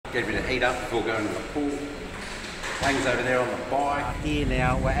Get a bit of heat up before going to the pool. Lang's over there on the bike. Here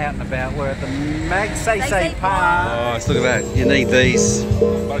now, we're out and about. We're at the Magsaysay Park. Oh, look at that. You need these.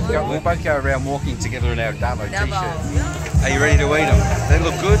 We'll both go around walking together in our Davao t-shirts. Are you ready to eat them? They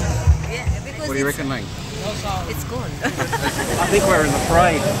look good? Yeah, because what do you reckon, Lang? It's good. I think we're in the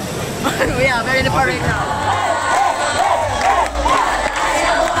parade. Yeah, we're in the parade now.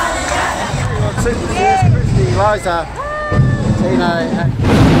 Christy, Liza, Tino.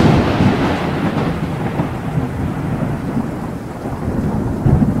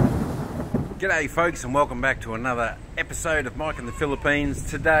 G'day folks, and welcome back to another episode of Mike in the Philippines.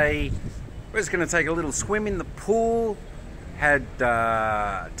 Today we're just going to take a little swim in the pool. Had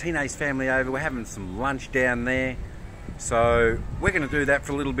Tina's family over. We're having some lunch down there, so we're going to do that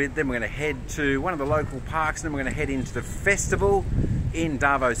for a little bit. Then we're going to head to one of the local parks, and then we're going to head into the festival in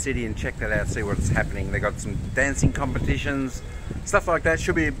Davao City and check that out, see what's happening. They got some dancing competitions, stuff like that.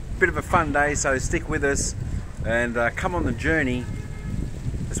 Should be a bit of a fun day, so stick with us and come on the journey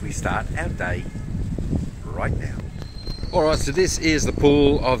as we start our day right now. Alright, so this is the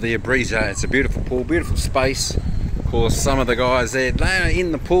pool of the Everydaypartoflife. It's a beautiful pool, beautiful space. Of course, some of the guys there, they are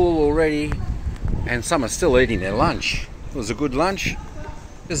in the pool already, and some are still eating their lunch. It was a good lunch.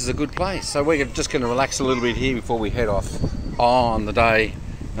 This is a good place. So we're just going to relax a little bit here before we head off on the day.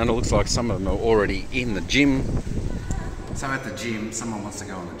 And it looks like some of them are already in the gym. So at the gym, someone wants to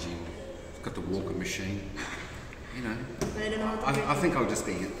go on the gym. I've got the walker machine. You know, I think I'll just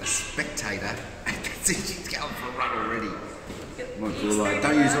be a spectator. See, she's going for a run already.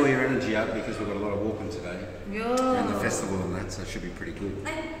 Don't use all your energy up because we've got a lot of walking today. And the festival and that, so it should be pretty good.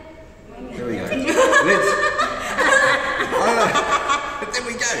 There we go. There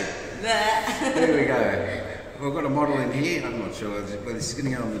we go. There we go. We've got a model in here. I'm not sure whether she's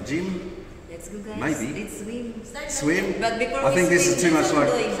going to go on the gym. Let's go, guys. Maybe. Let's swim. Swim? But before I think this is too much like.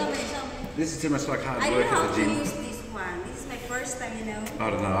 This is too much like hard I work don't know at the how gym. to use this one. This is my first time, you know. I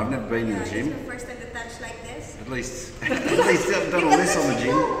don't know. I've never been in the gym. This is my first time to touch like this. At least I've done all this on the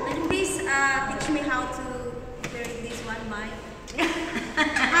gym. And please teach me how to operate this one, Mike.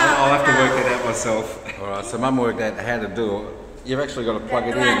 I'll have to work it out myself. Alright, so Mum worked out how to do it. You've actually got to plug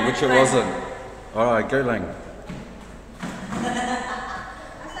it in, which it wasn't. Alright, go Lang.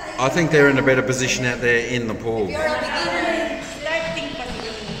 I think they're in a better position out there in the pool. You're a beginner. Starting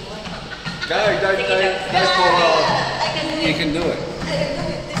Go fall off. You can do it. I can do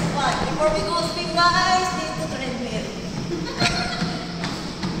it this one. Before we go swim, guys, need to treadmill.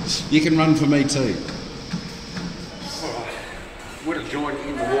 You can run for me too. Alright, would have joined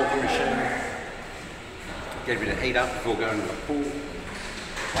in the walking machine. Get a bit of heat up before going to the pool.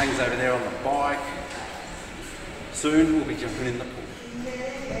 Lang's over there on the bike. Soon we'll be jumping in the pool.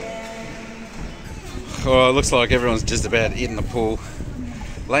 Oh, it looks like everyone's just about in the pool.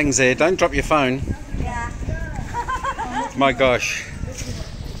 Lang's there. Don't drop your phone. Yeah. My gosh.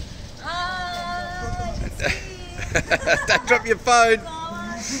 Don't drop your phone.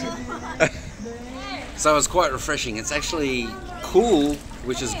 So it's quite refreshing. It's actually cool,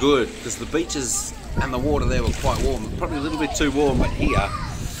 which is good, because the beaches and the water there were quite warm. Probably a little bit too warm, but here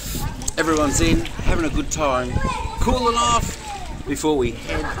everyone's in, having a good time, cooling off before we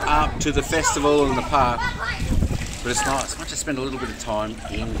head up to the festival and the park. But it's nice. Might just spend a little bit of time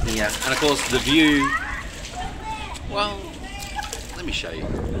in here. And of course the view, well, let me show you.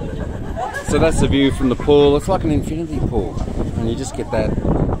 So that's the view from the pool. It's like an infinity pool. And you just get that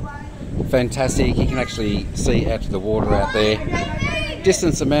fantastic. You can actually see out to the water out there.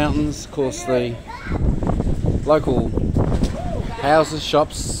 Distance the mountains, of course the local houses,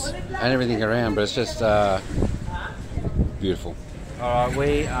 shops and everything around, but it's just beautiful. Alright,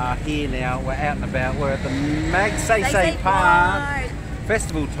 we are here now, we're out and about, we're at the Magsaysay Park.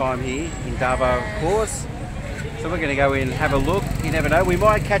 Festival time here in Davao, of course. So we're going to go in and have a look. You never know, we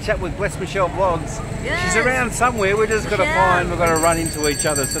might catch up with West Michelle Vlogs. Yes. She's around somewhere, we're just got to find, we've got to run into each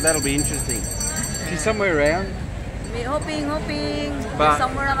other, so that'll be interesting. She's somewhere around. We're hoping. But We're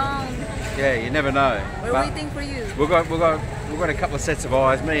somewhere around. yeah, you never know. We're waiting for you. We've got a couple of sets of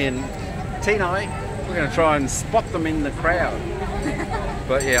eyes. Me and Tino, we're going to try and spot them in the crowd.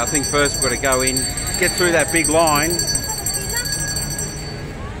 But yeah, I think first we've got to go in, get through that big line,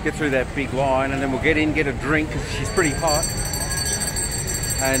 and then we'll get in, get a drink because she's pretty hot,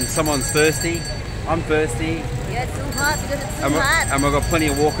 and someone's thirsty. I'm thirsty. Yeah, it's too hot because it's too hot. And we've got plenty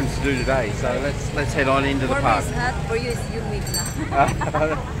of walking to do today, so let's head on into the park. For me it's hot, for you it's humid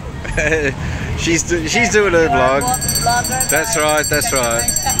now. She's doing her vlog. Blogger, That's right.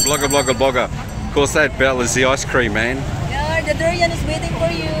 Blogger. Of course, that bell is the ice cream man. Yeah, the durian is waiting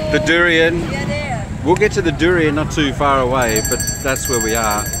for you. The durian. Yeah, there. We'll get to the durian not too far away, but that's where we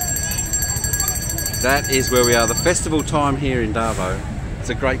are. That is where we are. The festival time here in Davao. It's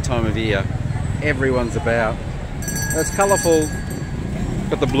a great time of year. Everyone's about. It's colourful.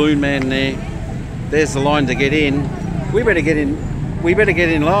 Got the balloon man there. There's the line to get in. We better get in. We better get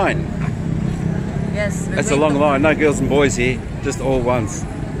in line. Yes. That's a long line. No girls and boys here. Just all once.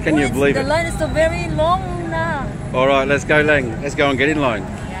 Can you believe it? The line is so very long now. All right, let's go, Lang. Let's go and get in line.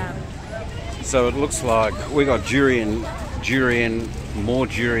 Yeah. So it looks like we got durian, more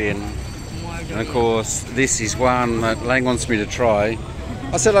durian. And of course, this is one that Lang wants me to try.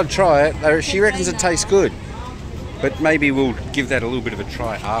 I said I'd try it. She reckons it tastes good. But maybe we'll give that a little bit of a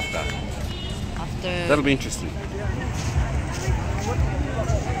try after. That'll be interesting.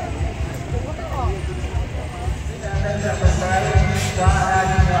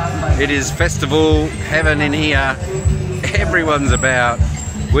 It is festival heaven in here. Everyone's about.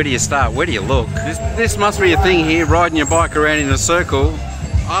 Where do you start? Where do you look? This must be a thing here, riding your bike around in a circle.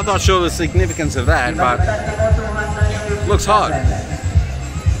 I'm not sure the significance of that, but looks hot.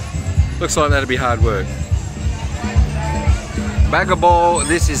 Looks like that'd be hard work. Bagaball,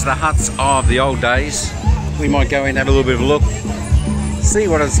 this is the huts of the old days. We might go in, have a little bit of a look, see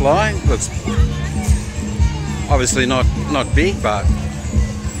what it's like. Looks obviously not big, but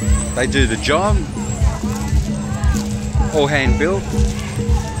they do the job. All hand built.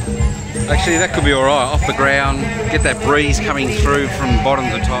 Actually, that could be all right. Off the ground, get that breeze coming through from bottom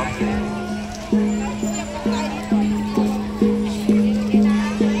to top.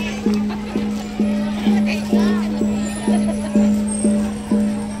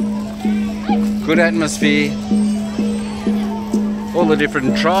 Good atmosphere. All the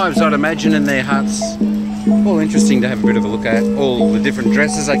different tribes, I'd imagine, in their huts. All interesting to have a bit of a look at. All the different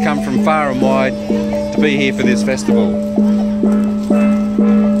dresses. They come from far and wide to be here for this festival.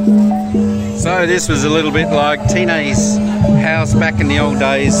 So this was a little bit like Tina's house back in the old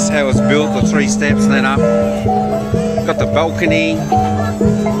days, how it was built, the 3 steps and then up. Got the balcony.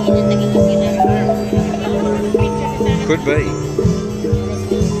 Could be.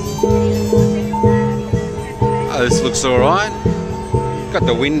 Oh, this looks alright. Got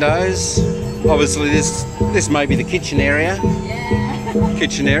the windows. Obviously this may be the kitchen area.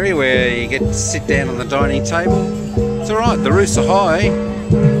 Kitchen area where you get to sit down on the dining table. It's alright, the roofs are high.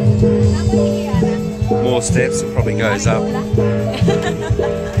 More steps, it probably goes up.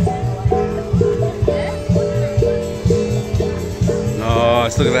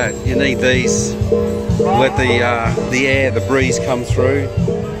 Nice, look at that. You need these. Let the air, the breeze come through.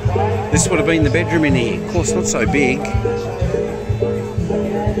 This would have been the bedroom in here. Of course, not so big.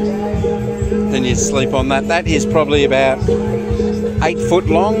 Then you sleep on that. That is probably about 8 foot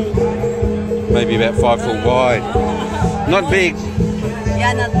long, maybe about 5 foot wide. Not big.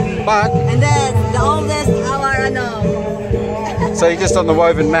 Yeah, not big. But. And then the oldest our So you're just on the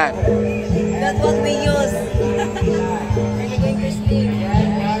woven mat. That's what we use. Really interesting.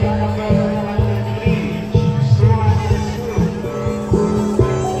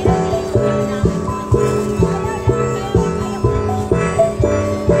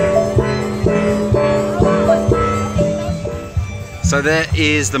 So there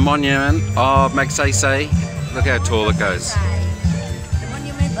is the monument of Magsaysay. Look how tall it goes. The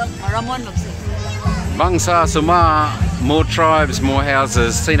monument of Ramon Magsaysay. Bangsa Suma, more tribes, more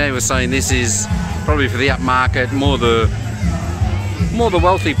houses. Tina was saying this is probably for the upmarket, more the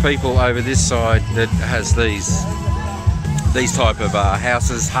wealthy people over this side that has these type of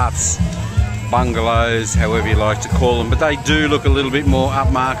houses, huts, bungalows, however you like to call them. But they do look a little bit more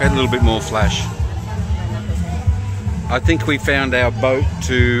upmarket, a little bit more flash. I think we found our boat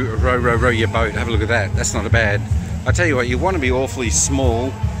to row your boat. Have a look at that. That's not bad. I tell you what, you want to be awfully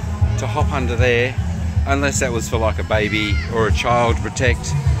small to hop under there, unless that was for like a baby or a child to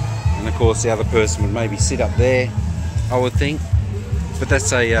protect. And of course the other person would maybe sit up there, I would think. But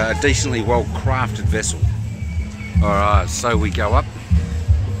that's a decently well crafted vessel. Alright, so we go up.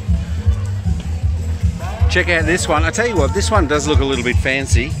 Check out this one. I tell you what, this one does look a little bit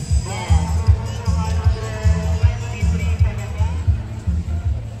fancy.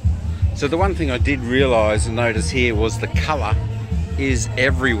 So the one thing I did realise and notice here was the colour is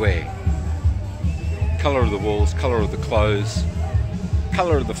everywhere. Colour of the walls, colour of the clothes,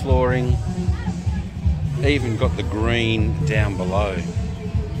 colour of the flooring, even got the green down below.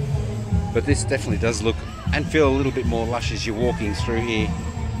 But this definitely does look and feel a little bit more lush as you're walking through here.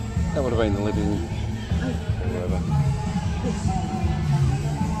 That would have been the living, whatever.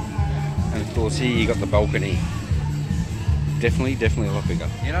 And of course here you got the balcony. Definitely a lot bigger.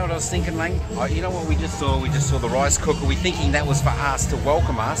 You know what I was thinking, Lang? You know what we just saw? We just saw the rice cooker. We're thinking that was for us to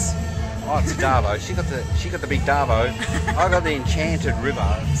welcome us. Oh, it's Davao. She got the big Davao. I got the Enchanted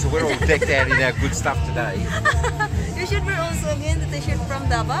River. So we're all decked out in our good stuff today. You should wear also again the t-shirt from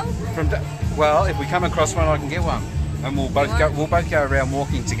Davao. Well, if we come across one, I can get one, and we'll both go around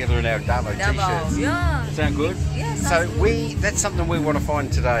walking together in our Davao t-shirts. Yeah. Sound good? Yeah. So that's something we want to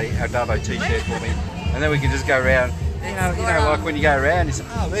find today. Our Davao t-shirt for me, and then we can just go around. You know, like when you go around, you say,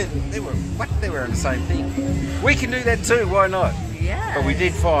 oh, they're wearing the same thing. We can do that too. Why not? Yeah. But we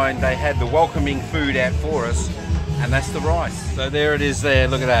did find they had the welcoming food out for us, and that's the rice. So there it is there,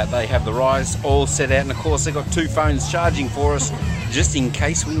 look at that. They have the rice all set out, and of course they've got 2 phones charging for us, just in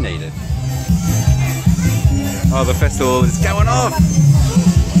case we need it. Oh, the festival is going off!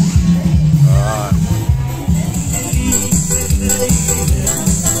 Alright.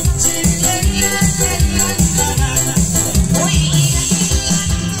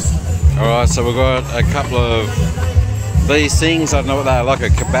 Alright, so we've got a couple of these things, I don't know what they are, like a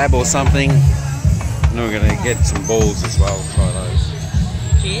kebab or something. And then we're going to get some balls as well, try those.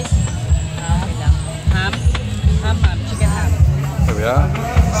 Cheese. Ham, chicken ham. There we are.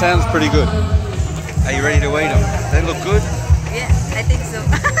 Sounds pretty good. Are you ready to eat them? They look good? Yeah, I think so.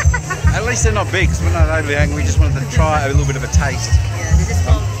 At least they're not big, because we're not overly hungry. We just wanted to try a little bit of a taste. Yeah, this is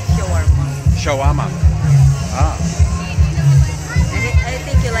called shawarma. Shawarma. Ah. I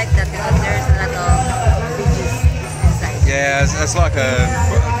think you like that because there's a lot of veggies inside. Yeah, it's like a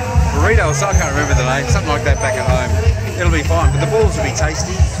burrito, so I can't remember the name. Something like that back at home. It'll be fine, but the balls will be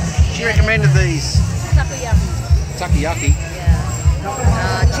tasty. She recommended these. Takoyaki. Takoyaki.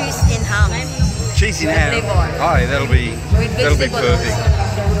 Yeah. Cheese in ham. Cheese in ham. Oh, yeah, that'll be perfect.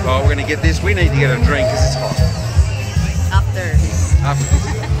 Also. Oh, we're going to get this. We need to get a drink because it's hot. After this.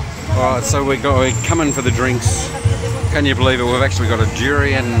 Alright, so we're coming for the drinks. Can you believe it? We've actually got a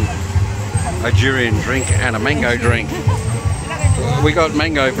durian drink and a mango drink. We got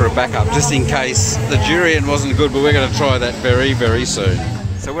mango for a backup just in case the durian wasn't good, but we're going to try that very, very soon.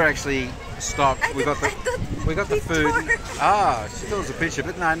 So we're actually stopped. We got the food. Ah, she thought it was a picture,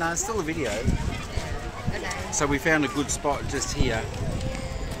 but no, it's still a video. So we found a good spot just here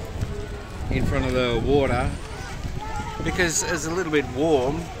in front of the water because it's a little bit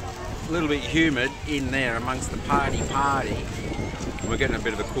warm, a little bit humid in there amongst the party. We're getting a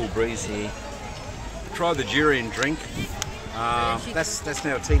bit of a cool breeze here. Try the durian drink. That's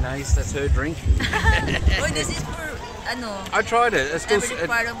now Tina's. That's her drink. Oh, this is for ano? I tried it. It's still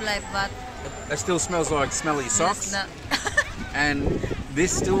Everydaypartoflife, but it still smells like smelly socks. not. And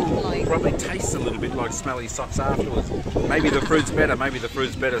this still probably tastes a little bit like smelly socks afterwards. Maybe the fruit's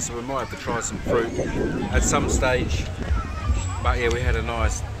better. So we might have to try some fruit at some stage. But yeah, we had a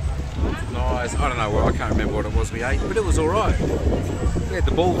nice. I don't know. I can't remember what it was we ate, but it was all right. We had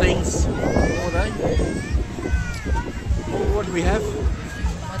the ball things. What were they? What do we have?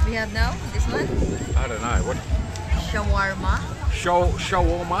 What we have now? This one? I don't know. What? Shawarma.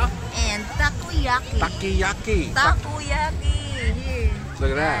 Shawarma. And takoyaki. Takoyaki. Here.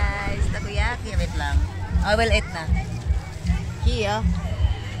 Look at that. Guys, takoyaki. Wait lang. I will eat na. Here.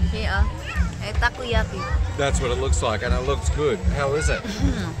 Takoyaki. That's what it looks like, and it looks good. How is it?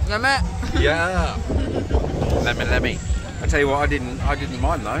 Yummy. Yeah. Let me. I tell you what, I didn't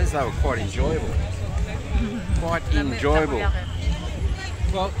mind those. They were quite enjoyable.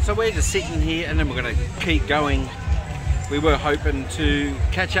 Well, so we're just sitting here, and then we're going to keep going. We were hoping to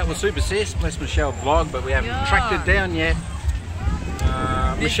catch up with Super Sis, bless Michelle vlog, but we haven't tracked it down yet.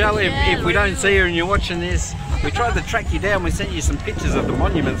 Michelle, if we don't see her and you're watching this, we tried to track you down. We sent you some pictures of the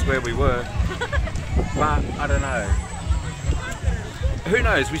monuments where we were, but I don't know. Who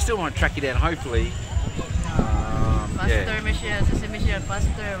knows? We still might track you down. Hopefully. Faster, Michelle. So Michelle,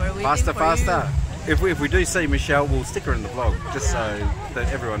 faster. We're waiting Faster. If we do see Michelle, we'll stick her in the vlog just so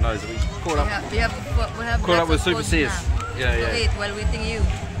that everyone knows that we caught up. We have caught up with Super Sis. Yeah. Eat while waiting you.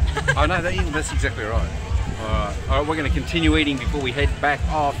 I know that's exactly right. All right, we're going to continue eating before we head back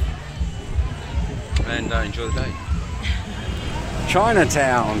off and enjoy the day.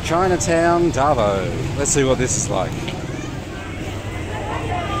 Chinatown, Davao. Let's see what this is like.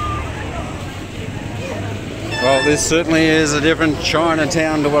 Well, this certainly is a different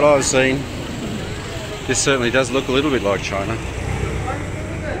Chinatown to what I've seen. This certainly does look a little bit like China.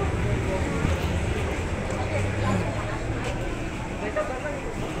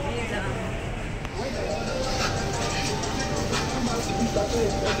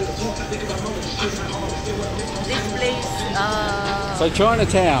 This place, So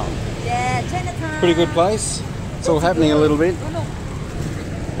Chinatown. yeah, Chinatown. Pretty good place. It's all happening a little bit.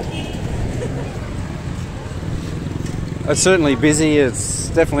 It's certainly busy. It's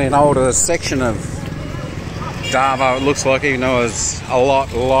definitely an older section of Davao, it looks like, even though there's a lot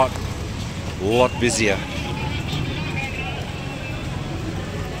a lot busier.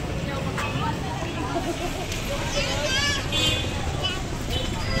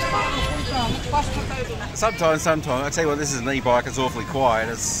 Sometimes. I tell you what, this is an e-bike. It's awfully quiet.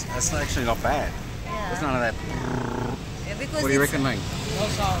 It's actually not bad. Yeah. There's none of that. Yeah, because What do you reckon, Ling?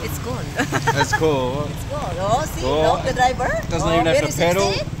 it's cool. That's cool. It's cool. Oh, see, Oh. no, the driver. Doesn't even have very to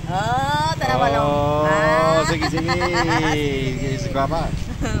pedal. sexy. Oh, tanawa lang. Oh, sige. He's guapa.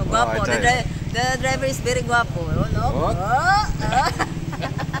 Guapo. I tell you. The driver is very guapo. Oh, no?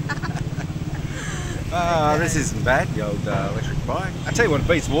 What? This isn't bad, the old electric bike. I tell you what, it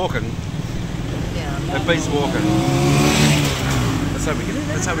beats walking. Yeah. It beats walking. Let's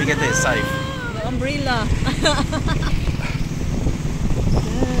hope we get there safe. The umbrella.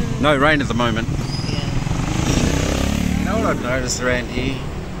 No rain at the moment. Yeah. You know what I've noticed around here?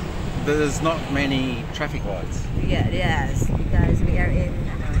 There's not many traffic lights. Yeah, yes, because we are in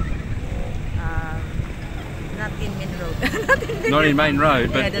not in main road. Not in main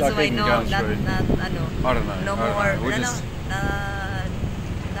road, but yeah, that's like why people no, going not, through. not, I don't know. no I don't more, know. We're no, just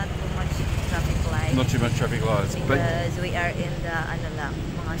not too much traffic light. not too much traffic lights. Because we are in the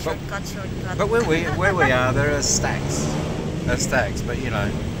mga shortcut. But where we are, there are stacks. There's stacks, but you know,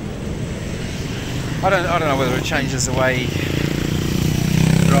 I don't know whether it changes the way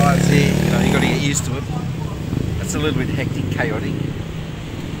it drives here. You know, you got to get used to it. It's a little bit hectic, chaotic,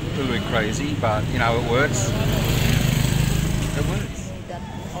 a little bit crazy, but you know, it works. It works. That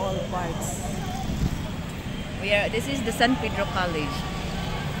all parts. This is the San Pedro College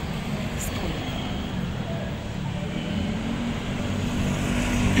school.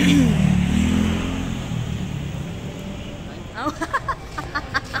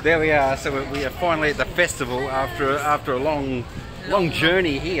 There we are. So we are finally at the festival after a long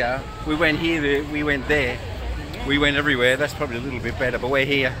journey here. We went here, we went there, we went everywhere. That's probably a little bit better, but we're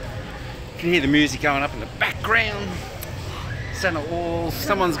here. You can hear the music going up in the background.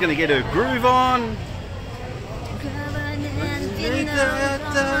 Someone's going to get her groove on.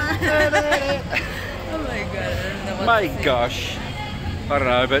 Oh my god, I don't know what My to say. gosh. I don't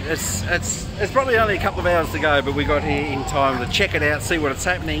know, but it's probably only a couple of hours to go, but we got here in time to check it out, see what it's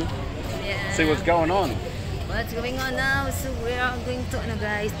happening, Yeah. see what's going on. What's going on now? So we are going to,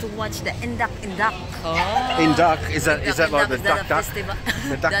 guys, to watch the Indak. Oh. Induck, is that like the duck festival?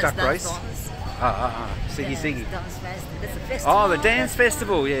 the duck race? Dance. Siggy. That's a festival. Oh, the dance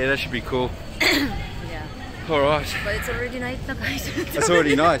festival. Yeah, that should be cool. Yeah. All right. But it's already night now, guys. It's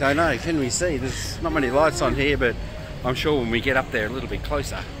already night, I know. Can we see? There's not many lights on here, but I'm sure when we get up there a little bit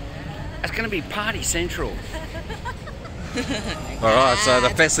closer, it's going to be party central. All right, so the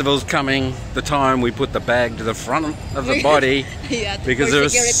festival's coming. The time we put the bag to the front of the body Yeah, because for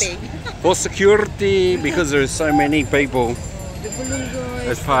there's security. for security because there's so many people. The balloon, guys.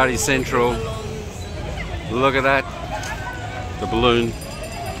 It's party central. Look at that, the balloon.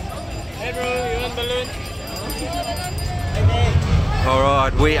 Hey bro, you want balloon? All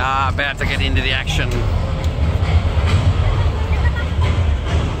right, we are about to get into the action.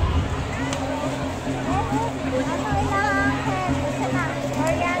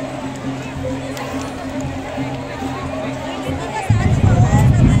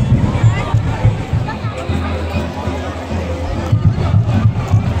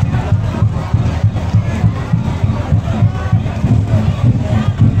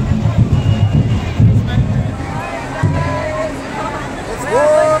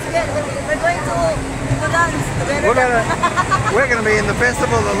 We're going to be in the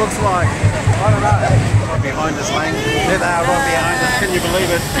festival that looks like, I don't know, right behind us, Lane. There they are, right behind us. Can you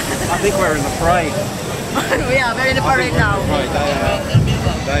believe it? I think we're in the parade. Yeah, we're in the parade now. Right,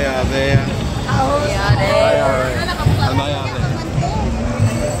 they are there. Yeah, They are there. And they are there.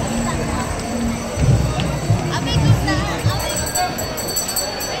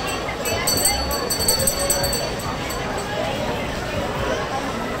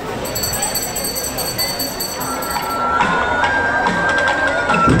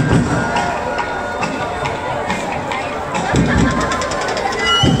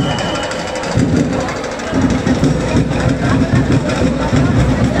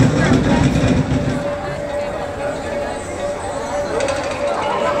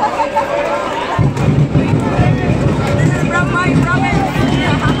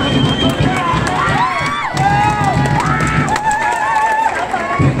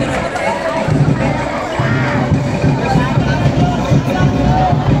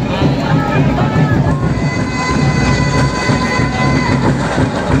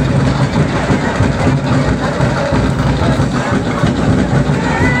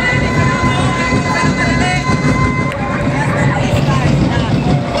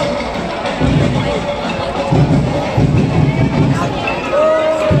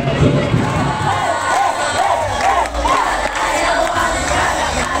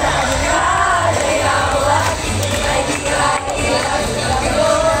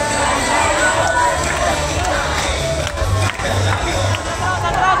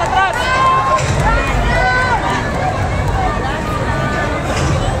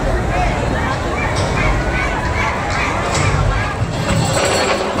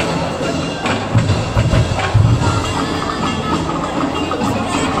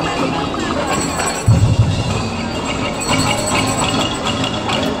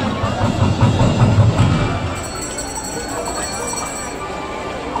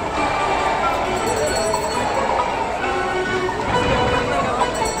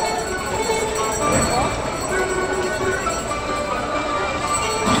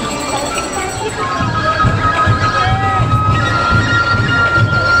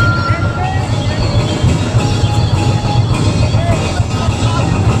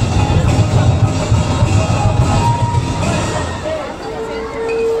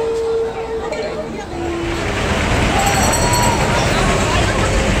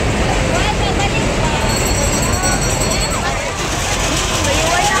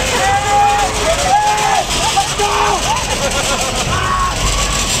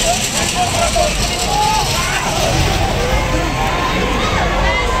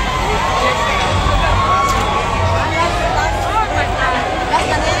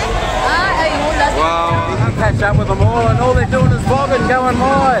 Well, I'll catch up with them all, and all they're doing is vlogging, going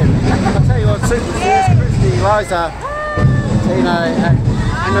live. I'll tell you what, here's Christy, Liza, Tino,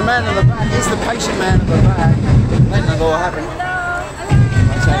 and the man in the back, he's the patient man in the back, letting it all happen.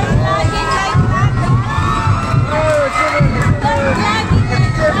 I'll tell you what. Oh, it's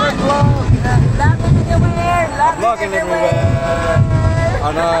different vlog. Vlogging everywhere. I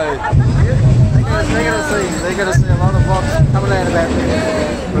know. They're gonna see a lot of vlogs coming out about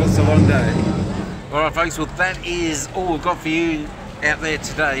this. But it's a long day. Alright folks, well that is all we've got for you out there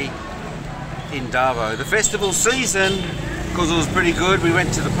today in Davao. The festival season, because it was pretty good, we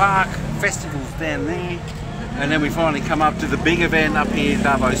went to the park, festivals down there, and then we finally come up to the big event up here in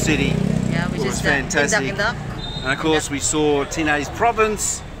Davao City. Yeah, which was is fantastic. And of course we saw Tina's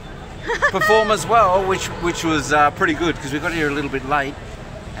province perform as well, which was pretty good because we got here a little bit late,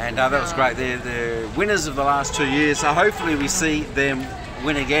 and that was great. They're the winners of the last 2 years, so hopefully we see them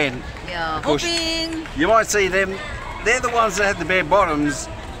win again. Yeah, course, hoping. you might see them. They're the ones that had the bare bottoms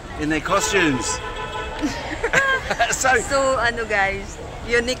in their costumes. So, ano guys,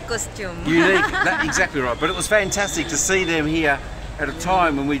 unique costume. Unique, exactly right. But it was fantastic to see them here at a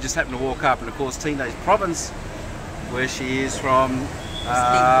time when we just happened to walk up, and of course Tina's province, where she is from,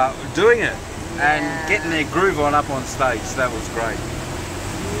 doing it and getting their groove on up on stage. So that was great.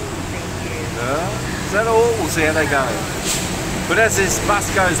 Thank you. Is that all? We'll see how they go. But as this bus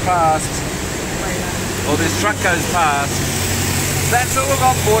goes past, or this truck goes past, that's all we've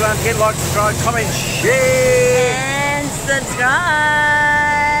got for. Don't forget, like, subscribe, comment, share. And subscribe.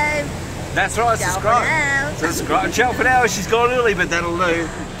 That's right, Ciao subscribe. for now. Subscribe. Ciao for now. She's gone early, but that'll do.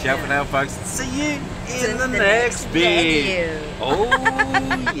 Ciao for now, folks. See you in the next video. Oh,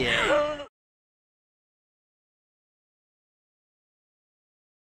 yeah.